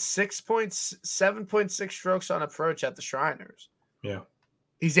 gained 7.6 strokes on approach at the Shriners. Yeah.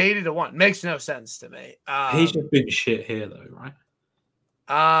 He's 80-1. Makes no sense to me. He's just been shit here though, right?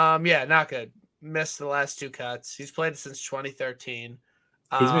 Yeah, not good. Missed the last 2 cuts. He's played since 2013.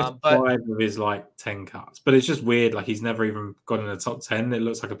 He's missed 5 of his 10 cuts, but it's just weird. Like he's never even got in the top 10. It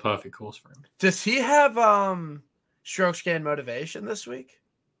looks like a perfect course for him. Does he have strokes gain motivation this week?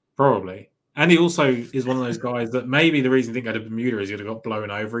 Probably. And he also is one of those guys that maybe the reason he didn't go to Bermuda is he'd have got blown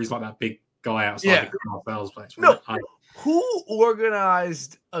over. He's like that big guy outside the Marcel's place. No, who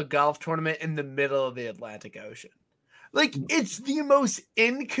organized a golf tournament in the middle of the Atlantic Ocean? Like, it's the most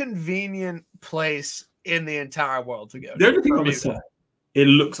inconvenient place in the entire world to go. The only thing I would say, it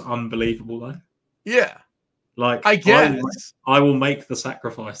looks unbelievable though. Yeah. Like, I guess I will make the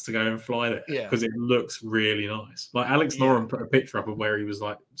sacrifice to go and fly there because it looks really nice. Like Alex Noren put a picture up of where he was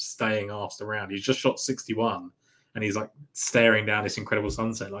like staying asked around. He's just shot 61 and he's like staring down this incredible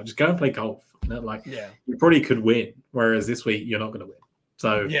sunset. Like, just go and play golf. Like, you probably could win. Whereas this week you're not going to win.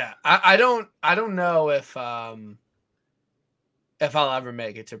 So I don't know if I'll ever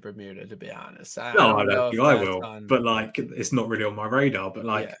make it to Bermuda, to be honest. I don't think I will. But like, it's not really on my radar. But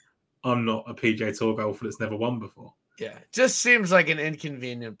like. I'm not a PGA Tour golfer that's never won before. Yeah, just seems like an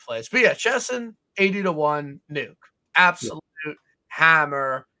inconvenient place. But yeah, Chesson, 80-1, nuke. Absolute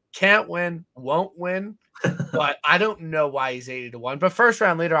hammer. Can't win, won't win. But I don't know why he's 80-1. But first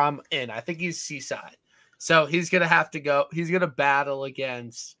round leader, I'm in. I think he's Seaside. So he's going to have to go. He's going to battle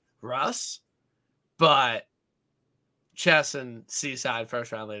against Russ. But Chesson, Seaside,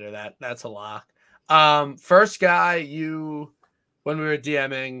 first round leader, that's a lock. First guy when we were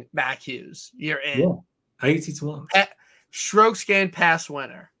DMing, Mac Hughes, you're in. Yeah, 80-1. Strokes gained past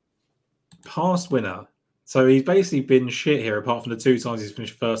winner. Past winner. So he's basically been shit here apart from the 2 times he's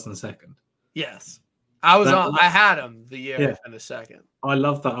finished first and second. Yes. I had him the year he finished second. I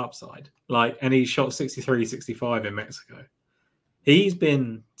love that upside. Like, and he shot 63, 65 in Mexico. He's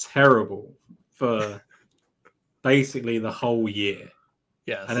been terrible for basically the whole year.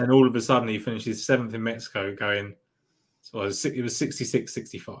 Yes. And then all of a sudden he finishes 7th in Mexico going... So it was 66,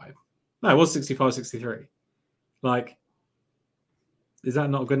 65. No, it was 65, 63. Like, is that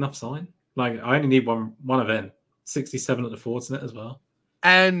not a good enough sign? Like, I only need one event. 67 at the Fortinet as well.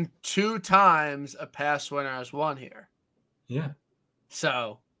 And 2 times a past winner has won here. Yeah.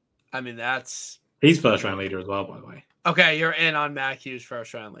 So, I mean, that's... He's first round leader as well, by the way. Okay, you're in on Mac Hughes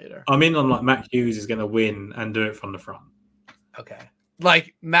first round leader. I'm in on like Mac Hughes is going to win and do it from the front. Okay.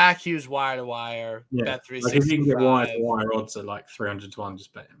 Like Mac Hughes wire to wire, Yeah. bet 365. Like if you can get wire to wire odds at like 300 to 1,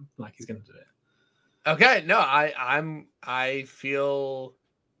 just bet him. Like he's going to do it. Okay, no, I feel,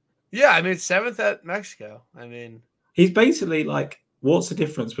 yeah. I mean, 7th at Mexico. I mean, he's basically like, what's the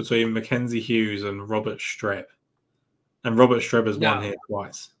difference between Mackenzie Hughes and Robert Streb? And Robert Streb has won here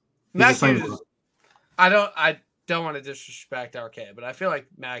twice. He's Mac the same Hughes. I don't want to disrespect RK, but I feel like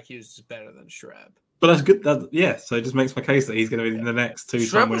Mac Hughes is better than Streb. But that's good. Yeah, so it just makes my case that he's going to be the next 2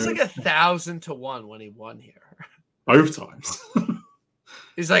 Streb was like 1,000 to 1 when he won here. Both times.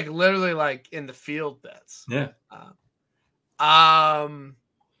 He's like literally like in the field bets. Yeah.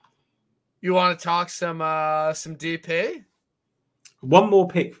 You want to talk some DP? One more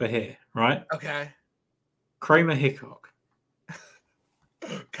pick for here, right? Okay. Kramer Hickok.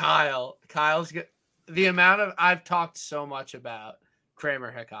 Kyle's good. The amount of I've talked so much about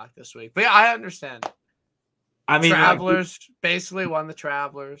Kramer Hickok this week, but yeah, I understand. I mean, Travelers basically won the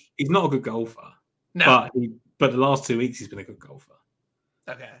Travelers. He's not a good golfer. No, but the last 2 weeks he's been a good golfer.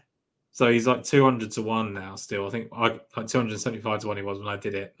 Okay. So he's like 200 to 1 now. Still, I think like 275 to 1 he was when I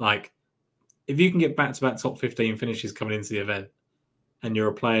did it. Like, if you can get back-to-back top 15 finishes coming into the event, and you're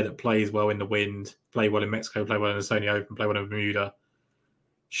a player that plays well in the wind, play well in Mexico, play well in the Sony Open, play well in Bermuda,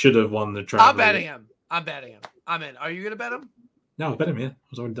 should have won the Travelers. I'm betting him. I'm in. Are you going to bet him? No, I bet him. Yeah, I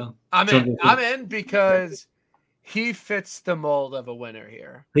was already done. I'm in because he fits the mold of a winner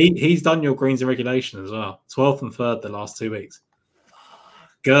here. He's done your greens and regulation as well. 12th and 3rd the last 2 weeks.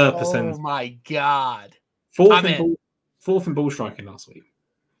 Good percent. Oh my god! Fourth in ball striking last week.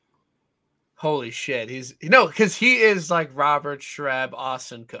 Holy shit! Because he is like Robert Streb,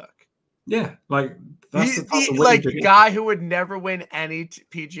 Austin Cook. Yeah, like that's the guy who would never win any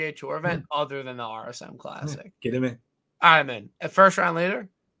PGA Tour event other than the RSM Classic. Yeah, get him in. I'm in. A first round leader?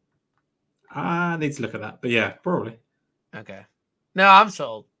 I need to look at that, but yeah, probably. Okay. No, I'm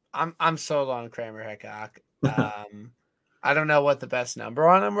sold. I'm sold on Kramer Hickok. I don't know what the best number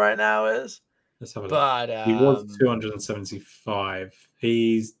on him right now is. Let's have a look. But he was 275.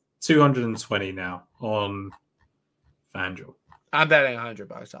 He's 220 now on FanDuel. I'm betting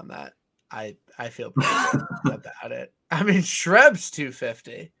 $100 on that. I feel pretty good about it. I mean, Shreb's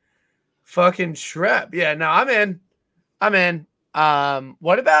 250. Fucking Streb. Yeah, no, I'm in.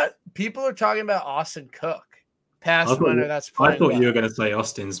 What about people are talking about Austin Cook? Past winner that's playing. I thought you were going to say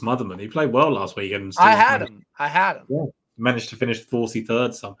Austin Smotherman. He played well last week. And I had him. Yeah, managed to finish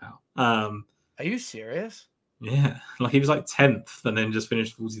 43rd somehow. Are you serious? Yeah, like he was like 10th and then just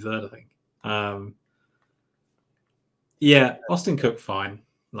finished 43rd, I think. Yeah, Austin Cook, fine.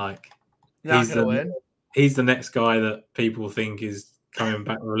 Like not gonna win. He's the next guy that people think is coming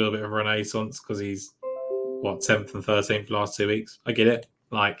back with a little bit of renaissance because he's 10th and 13th last 2 weeks. I get it.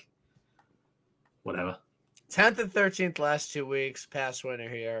 Like, whatever. 10th and 13th last 2 weeks. Past winner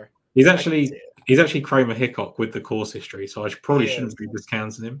here. He's actually Kramer Hickok with the course history, so I shouldn't be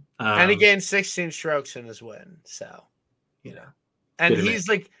discounting him. And he gained 16 strokes in his win, so And he's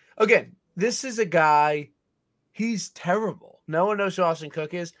like, again, this is a guy. He's terrible. No one knows who Austin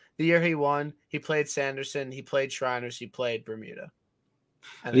Cook is. The year he won, he played Sanderson, he played Shriners, he played Bermuda.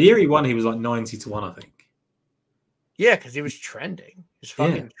 And the year he won, he was like 90 to 1, I think. Yeah, because he was trending. He's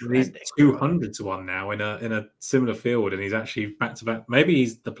fucking trending. He's 200 to 1 now in a similar field, and he's actually back to back. Maybe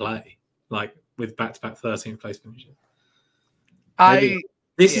he's the play, like with back to back 13th place finishes.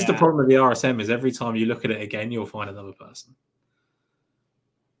 This is the problem with the RSM: is every time you look at it again, you'll find another person.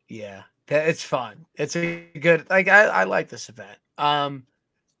 Yeah, it's fun. It's a good. Like I like this event.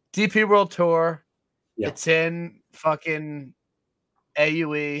 DP World Tour. Yeah. It's in fucking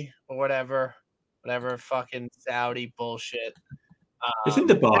AUE or whatever fucking Saudi bullshit. It's in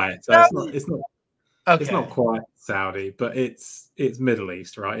Dubai, so it's not quite Saudi, but it's Middle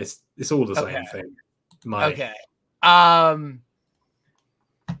East, right? It's all the same thing. Okay.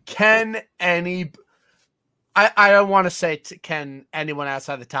 Can any? I don't want to say can anyone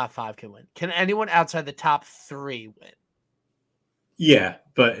outside the top 5 can win. Can anyone outside the top 3 win? Yeah,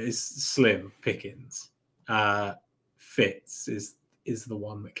 but it's slim pickings. Fitz is the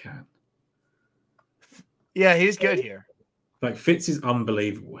one that can. Yeah, he's good here. Like Fitz is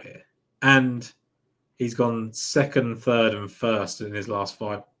unbelievable here, and he's gone 2nd, 3rd, and 1st in his last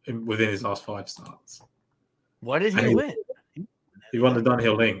 5 within his last 5 starts. What did he win? He won the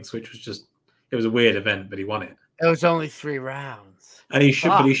Dunhill Links, which was it was a weird event, but he won it. It was only 3 rounds, and he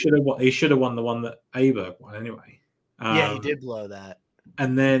should have won the one that Aberg won anyway. Yeah, he did blow that.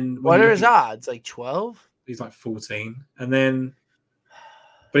 And then what are his odds? Like 12? He's like 14, and then.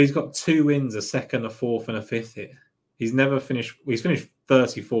 But he's got 2 wins, a 2nd, a 4th, and a 5th here He's never finished. He's finished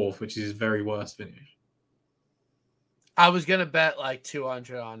 34th, which is his very worst finish. I was gonna bet like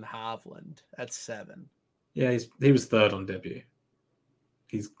 200 on Hovland. That's 7. Yeah, he was third on debut.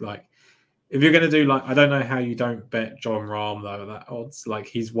 He's like, if you're gonna do like, I don't know how you don't bet John Rahm though at that odds. Like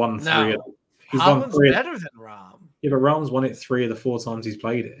he's won 3. No, He's Hovland's won 3. better than Rahm. Yeah, but Rahm's won it 3 of the 4 times he's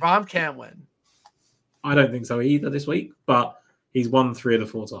played it. Rahm can't win. I don't think so either this week, but he's won 3 of the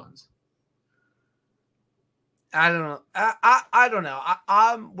 4 times. I don't know. I don't know.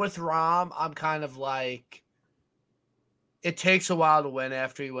 I'm with Rahm. I'm kind of like, it takes a while to win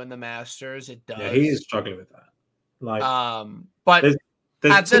after you win the Masters. It does. Yeah, he is struggling with that. Like, but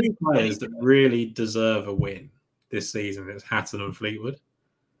there's 2 players that really deserve a win this season. It's Hatton and Fleetwood.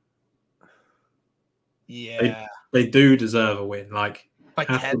 Yeah, they do deserve a win. Like, but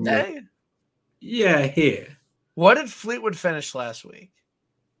can they? Yeah, here. What did Fleetwood finish last week?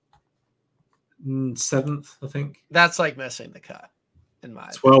 7th, I think. That's like missing the cut, in my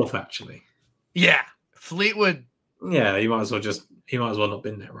 12th, actually. Yeah, Fleetwood. Yeah, he might as well not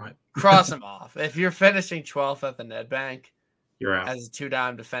been there, right? Cross him off. If you're finishing 12th at the Nedbank, you're out. As a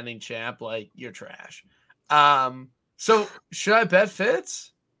 2-time defending champ, like, you're trash. So should I bet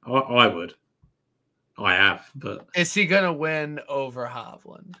Fitz? I would. I have, but is he gonna win over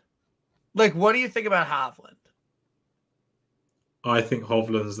Hovland? Like, what do you think about Hovland? I think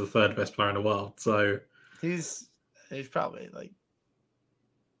Hovland's the 3rd best player in the world. So he's probably like,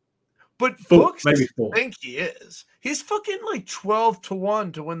 but 4, books maybe 4. think he is. He's fucking like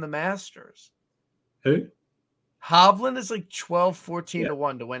 12-1 to win the Masters. Who? Hovland is like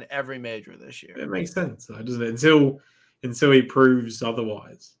 12-14-1 to win every major this year. It makes sense, though, doesn't it? Until he proves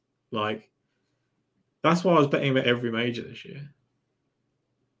otherwise. Like, that's why I was betting about every major this year.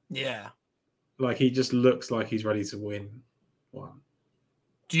 Yeah. Like, he just looks like he's ready to win one.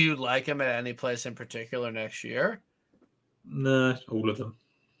 Do you like him at any place in particular next year? Nah, all of them.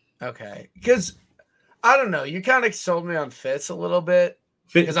 Okay. Because, I don't know, you kind of sold me on Fitz a little bit.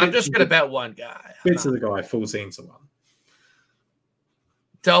 Because I'm just going to bet one guy. Fitz is the guy, 14-1.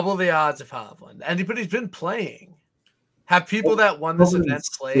 Double the odds of Hovland. But he's been playing. Have people that won this event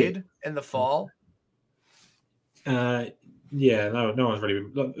played in the fall? Yeah, no one's really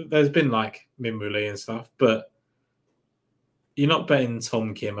been. There's been like Minwoo and stuff, but you're not betting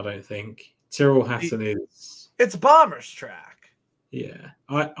Tom Kim, I don't think. Tyrrell Hatton is. It's Bomber's track. Yeah,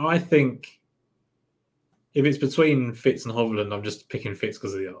 I think if it's between Fitz and Hovland, I'm just picking Fitz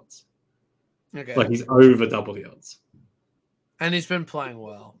because of the odds. Okay, like he's over double the odds, and he's been playing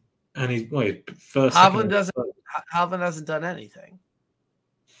well. And he's first. Hovland hasn't done anything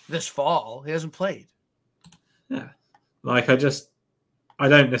this fall. He hasn't played. Yeah, like I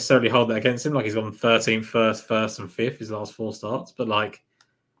don't necessarily hold that against him. Like he's gone 13th, first, and 5th his last 4 starts, but like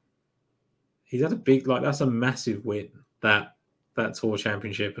he's had a big that's a massive win that tour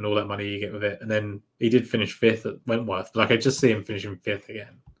championship and all that money you get with it. And then he did finish 5th at Wentworth. Like I just see him finishing 5th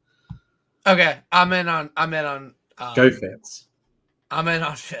again. Okay, I'm in on go Fitz. I'm in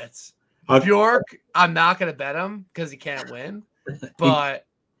on Fitz. Bjork, I'm not going to bet him because he can't win. But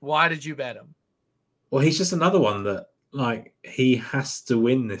why did you bet him? Well, he's just another one that like he has to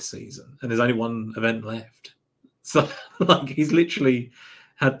win this season, and there's only one event left. So like he's literally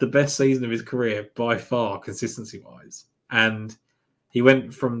had the best season of his career by far, consistency-wise. And he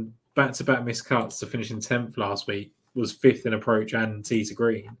went from back-to-back missed cuts to finishing 10th last week, was 5th in approach and tee to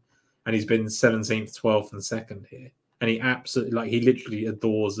green, and he's been 17th, 12th, and 2nd here. And he absolutely, he literally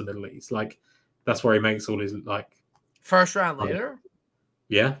adores the Middle East. Like, that's where he makes all his, First round leader?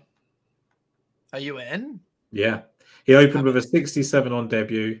 Yeah. Are you in? Yeah. He opened with a 67 on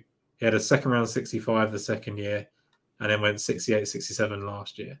debut. He had a second round 65 the second year, and then went 68, 67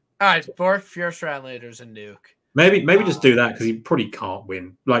 last year. All right, Bjork, first round leader's a nuke. Maybe just do that because he probably can't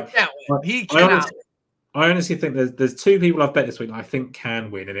win. He cannot. I honestly think there's 2 people I've bet this week that I think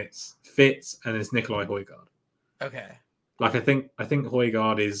can win, and it's Fitz and it's Nikolai Højgaard. Okay. I think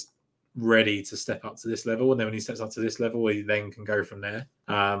Højgaard is ready to step up to this level, and then when he steps up to this level, he then can go from there.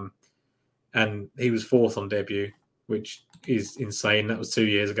 And he was 4th on debut, which is insane. That was 2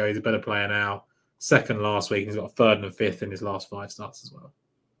 years ago. He's a better player now. 2nd last week, and he's got a 3rd and a 5th in his last 5 starts as well.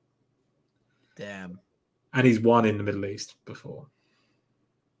 Damn. And he's won in the Middle East before.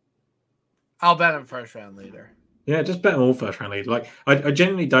 I'll bet him first round leader. Yeah, just bet them all first round leader. I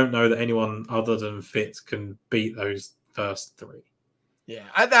genuinely don't know that anyone other than Fitz can beat those first 3. Yeah,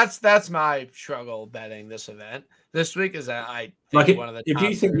 that's my struggle betting this event this week. Is that I think one of the if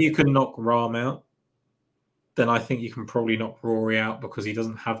you think you can knock Rahm out, then I think you can probably knock Rory out because he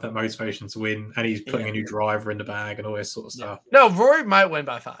doesn't have that motivation to win, and he's putting a new driver in the bag and all this sort of stuff. No, Rory might win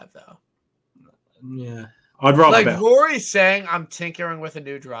by 5 though. Yeah, I'd rather like bet. Rory saying I'm tinkering with a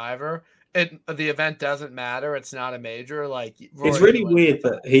new driver. The event doesn't matter. It's not a major. Like Rory It's really could win. weird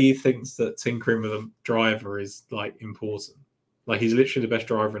that he thinks that tinkering with a driver is like important. Like he's literally the best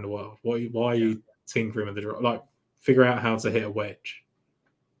driver in the world. Why are you tinkering with the driver? Like figure out how to hit a wedge.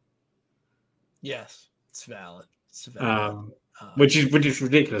 Yes, it's valid. It's valid. Which is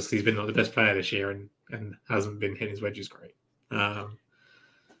ridiculous because he's been like the best player this year and hasn't been hitting his wedges great.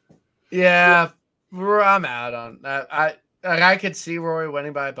 Yeah, I'm out on that. I could see Rory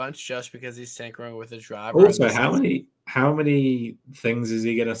winning by a bunch just because he's tinkering with his driver. Also, how many things is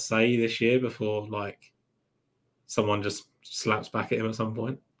he gonna say this year before like someone just slaps back at him at some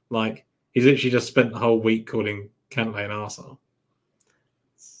point? Like he's literally just spent the whole week calling Cantlay an arsehole.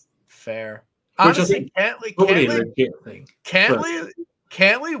 Fair. Which Honestly, I think probably a legit thing.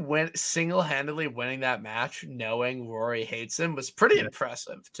 Cantlay win single-handedly winning that match, knowing Rory hates him, was pretty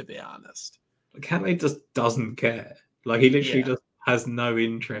impressive, to be honest. Cantlay just doesn't care. Like he literally just has no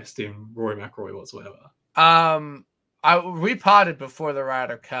interest in Rory McIlroy whatsoever. We potted before the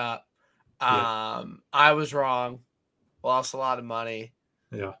Ryder Cup. I was wrong. Lost a lot of money.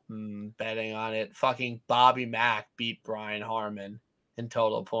 Yeah. Betting on it. Fucking Bobby Mack beat Brian Harman in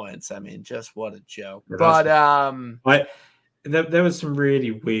total points. I mean, just what a joke. Yeah, but there was some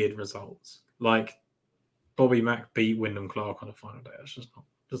really weird results. Like Bobby Mack beat Wyndham Clark on the final day. That's just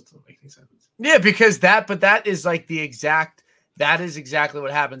doesn't make any sense. Yeah, because that is like that is exactly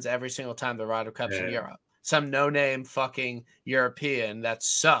what happens every single time the Ryder Cup's in Europe. Some no-name fucking European that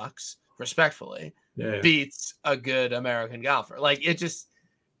sucks, respectfully, beats a good American golfer. Like it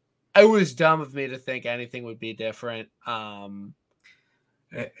was dumb of me to think anything would be different. Can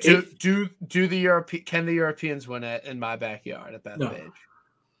the Europeans win it in my backyard at Bethpage?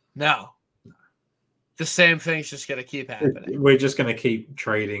 No. The same thing's just going to keep happening. We're just going to keep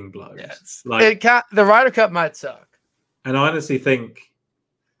trading blows. The Ryder Cup might suck. And I honestly think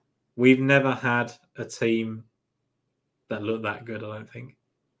we've never had a team that looked that good, I don't think.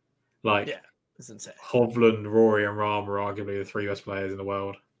 It's insane. Hovland, Rory, and Rahm were arguably the three best players in the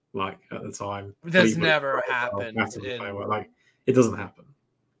world, like, at the time. That's never happened. It doesn't happen.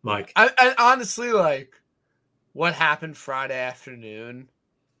 I honestly, like, what happened Friday afternoon,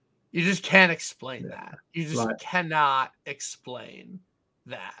 you just can't explain that. You just cannot explain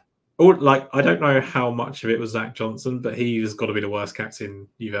that. I don't know how much of it was Zach Johnson, but he's got to be the worst captain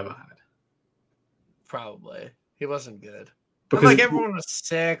you've ever had. Probably. He wasn't good. Because everyone was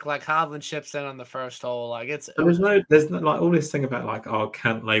sick. Like Hovland chips in on the first hole. Like there's no like all this thing about like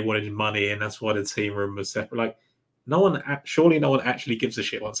Cantlay wanted money and that's why the team room was separate. Like surely no one actually gives a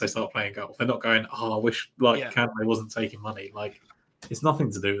shit once they start playing golf. They're not going, I wish Cantlay wasn't taking money. Like it's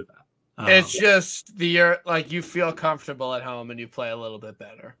nothing to do with that. It's just you feel comfortable at home and you play a little bit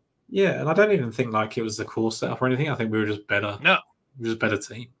better. Yeah, and I don't even think like it was the course setup or anything. I think we were just better. No, we were just a better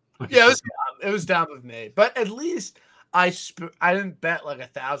team. Like, it was dumb of me, but at least I didn't bet like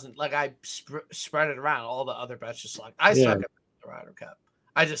 1,000. Like I spread it around. All the other bets just like I suck at the Ryder Cup.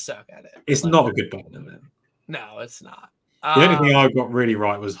 I just suck at it. It's not a good bet, then. No, it's not. The only thing I got really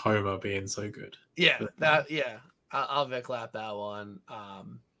right was Homer being so good. Yeah, I'll Vic lap that one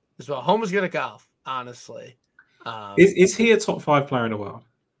as well. Homer's good at golf, honestly. Is he a top 5 player in the world?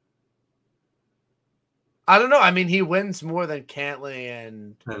 I don't know. I mean, he wins more than Cantlay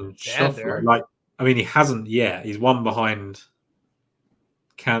and Scheffler. Like, I mean, he hasn't yet. He's one behind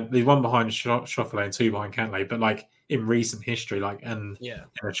Scheffler and 2 behind Cantlay. But like in recent history, in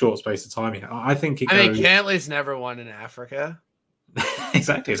a short space of time, I think Cantlay's never won in Africa.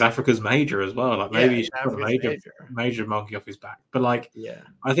 Exactly, it's Africa's major as well. Like maybe he's got a major monkey off his back. But I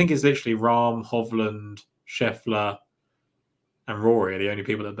think it's literally Rahm, Hovland, Scheffler, and Rory are the only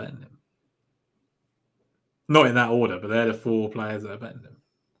people that are betting him. Not in that order, but they're the 4 players that are betting him.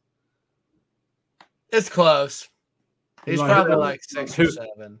 It's close. He's probably 6 or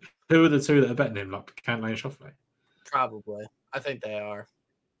 7. Who are the 2 that are betting him? Like Cantlay and Scheffler? Probably. I think they are.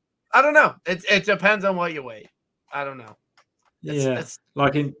 I don't know. It depends on what you weigh. I don't know. And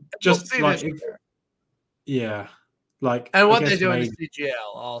what they do in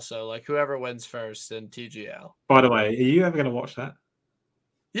TGL also. Like whoever wins first in TGL. By the way, are you ever going to watch that?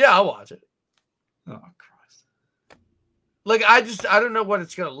 Yeah, I'll watch it. Oh Christ! Like I don't know what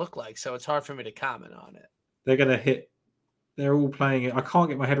it's going to look like, so it's hard for me to comment on it. They're going to hit. They're all playing it. I can't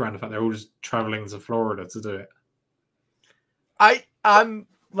get my head around the fact they're all just traveling to Florida to do it. I'm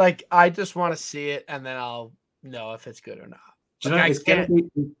like I just want to see it, and then I'll know if it's good or not.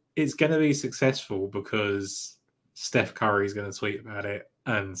 It's going to be successful because Steph Curry is going to tweet about it,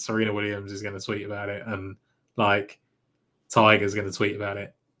 and Serena Williams is going to tweet about it, and like Tiger's going to tweet about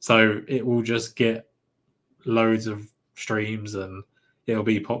it. So it will just get loads of streams and it'll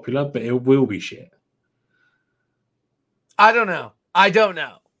be popular, but it will be shit. I don't know. I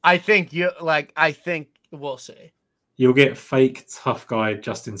think we'll see. You'll get fake tough guy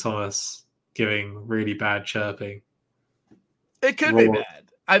Justin Thomas giving really bad chirping. It could be bad.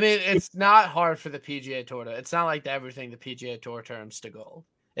 I mean, it's not hard for the PGA Tour it's not like everything the PGA Tour turns to gold.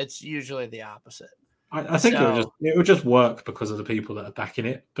 It's usually the opposite. I think it will just work because of the people that are backing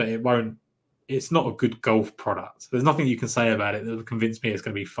it, but it won't. It's not a good golf product. There's nothing you can say about it that will convince me it's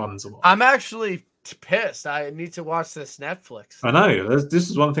going to be fun to watch. I'm actually pissed. I need to watch this Netflix. I know. This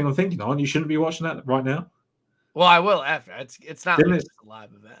is one thing I'm thinking on. You shouldn't be watching that right now. Well, I will after. It's not like it's a live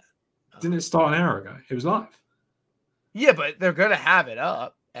event. Didn't it start an hour ago? It was live. Yeah, but they're going to have it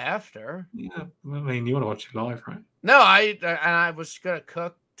up after. Yeah, I mean, you want to watch it live, right? No, I was going to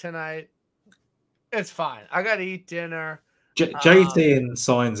cook tonight. It's fine. I got to eat dinner. JT and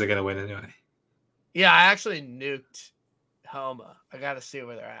Signs are going to win anyway. Yeah, I actually nuked Homa. I got to see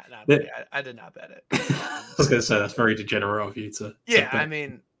where they're at. I did not bet it. I was going to say that's very degenerate of you to. Yeah, I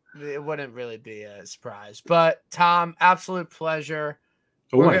mean, it wouldn't really be a surprise. But Tom, absolute pleasure.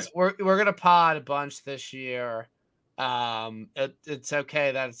 Always. We're gonna pod a bunch this year. It's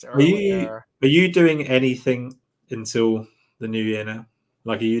okay that it's earlier. Are you doing anything until the new year now?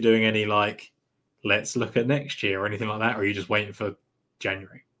 Like, are you doing any let's look at next year or anything like that, or are you just waiting for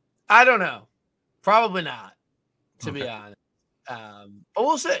January? I don't know. Probably not, to be honest. But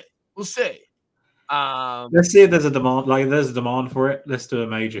we'll see. We'll see. Let's see if there's a demand. Like, if there's a demand for it, let's do a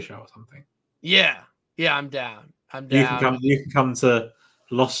major show or something. Yeah, I'm down. You can come to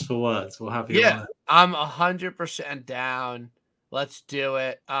Lost for Words. We'll have you. Yeah, I'm 100% down. Let's do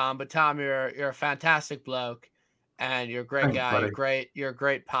it. But Tom, you're a fantastic bloke, and you're a great guy. You're a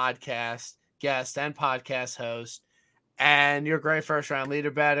great podcast guest and podcast host, and you're a great first round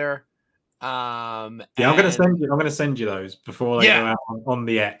leader better. I'm gonna send you those before they go out on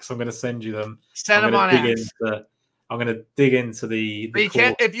the X. I'm gonna send you them. Send them on X. I'm gonna dig into the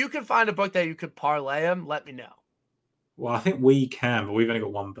if you can find a book that you could parlay them, let me know. Well, I think we can, but we've only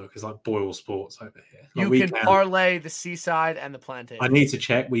got one book. It's like Boyle Sports over here. You can parlay the Seaside and the Plantation. I need to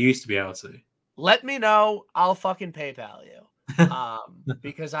check. We used to be able to. Let me know. I'll fucking PayPal you.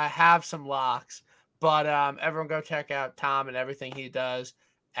 Because I have some locks. But everyone go check out Tom and everything he does.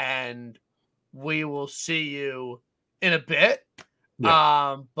 And we will see you in a bit.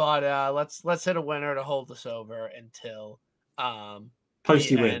 Yeah. But let's hit a winner to hold us over until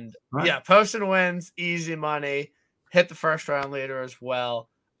Posty wins. Right? Yeah, Poston wins, easy money. Hit the first round leader as well.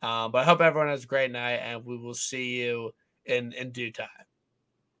 But I hope everyone has a great night, and we will see you in due time.